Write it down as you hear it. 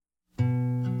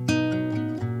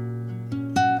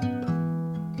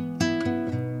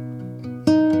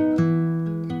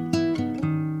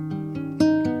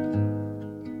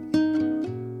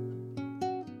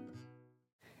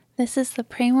This is the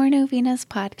Pray More Novenas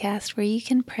podcast where you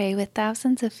can pray with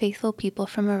thousands of faithful people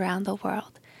from around the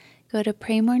world. Go to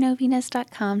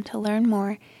praymorenovenas.com to learn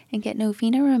more and get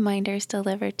novena reminders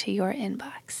delivered to your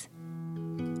inbox.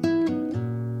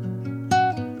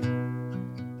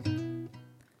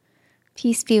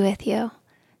 Peace be with you.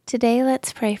 Today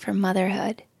let's pray for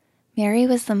motherhood. Mary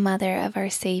was the mother of our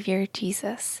Savior,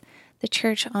 Jesus. The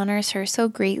Church honors her so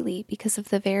greatly because of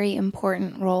the very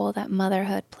important role that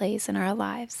motherhood plays in our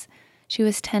lives. She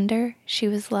was tender, she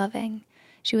was loving,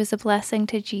 she was a blessing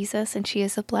to Jesus, and she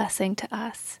is a blessing to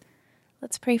us.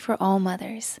 Let's pray for all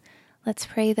mothers. Let's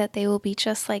pray that they will be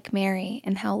just like Mary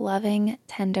in how loving,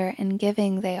 tender, and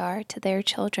giving they are to their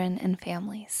children and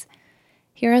families.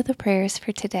 Here are the prayers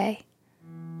for today,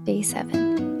 Day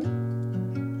 7.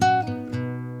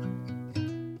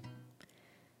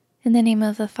 In the name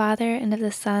of the Father, and of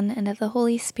the Son, and of the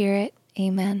Holy Spirit,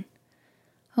 Amen.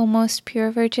 O most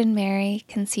pure Virgin Mary,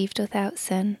 conceived without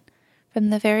sin, from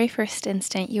the very first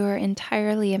instant you are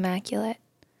entirely immaculate.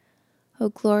 O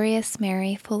glorious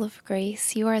Mary, full of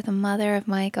grace, you are the Mother of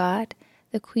my God,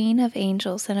 the Queen of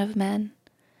angels and of men.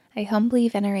 I humbly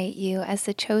venerate you as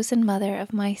the chosen mother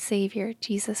of my Savior,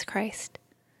 Jesus Christ.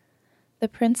 The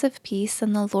Prince of Peace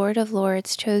and the Lord of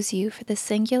Lords chose you for the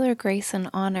singular grace and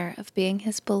honor of being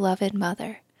his beloved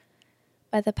mother.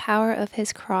 By the power of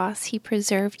his cross, he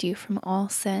preserved you from all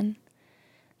sin.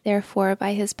 Therefore,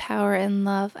 by his power and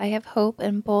love, I have hope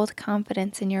and bold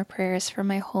confidence in your prayers for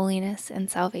my holiness and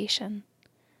salvation.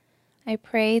 I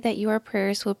pray that your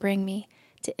prayers will bring me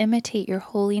to imitate your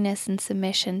holiness and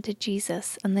submission to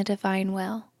Jesus and the divine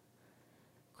will.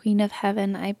 Queen of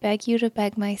Heaven, I beg you to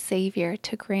beg my Savior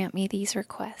to grant me these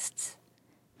requests.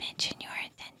 Mention your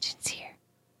intentions here.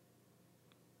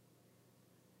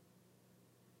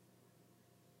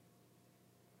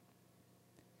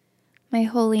 My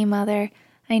Holy Mother,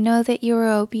 I know that you are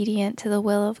obedient to the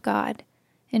will of God.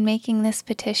 In making this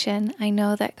petition, I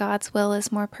know that God's will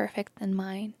is more perfect than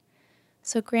mine.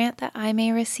 So grant that I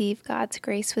may receive God's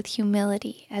grace with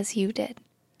humility as you did.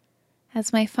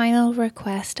 As my final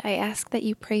request, I ask that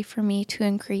you pray for me to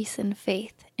increase in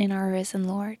faith in our risen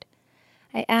Lord.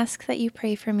 I ask that you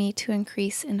pray for me to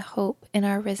increase in hope in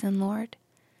our risen Lord.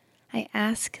 I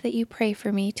ask that you pray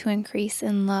for me to increase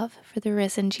in love for the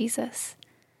risen Jesus.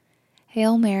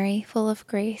 Hail Mary, full of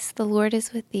grace, the Lord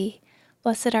is with thee.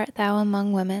 Blessed art thou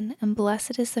among women, and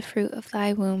blessed is the fruit of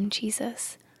thy womb,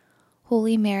 Jesus.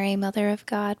 Holy Mary, Mother of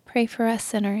God, pray for us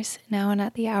sinners, now and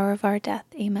at the hour of our death.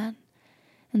 Amen.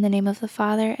 In the name of the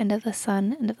Father, and of the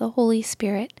Son, and of the Holy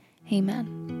Spirit. Amen.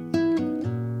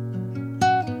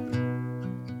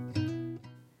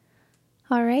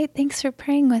 All right, thanks for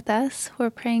praying with us. We're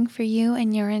praying for you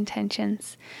and your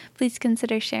intentions. Please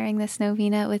consider sharing this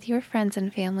novena with your friends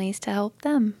and families to help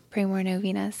them pray more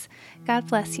novenas. God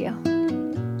bless you.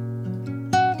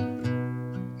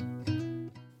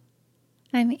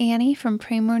 I'm Annie from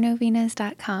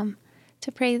praymorenovenas.com.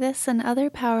 To pray this and other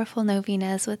powerful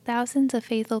novenas with thousands of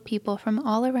faithful people from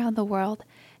all around the world,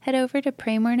 head over to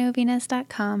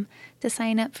praymorenovenas.com to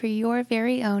sign up for your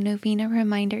very own novena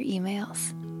reminder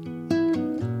emails.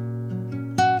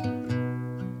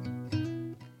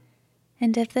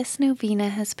 And if this novena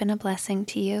has been a blessing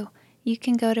to you, you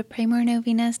can go to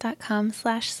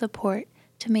praymorenovenas.com/support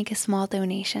to make a small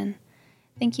donation.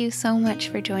 Thank you so much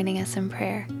for joining us in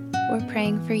prayer. We're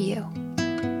praying for you.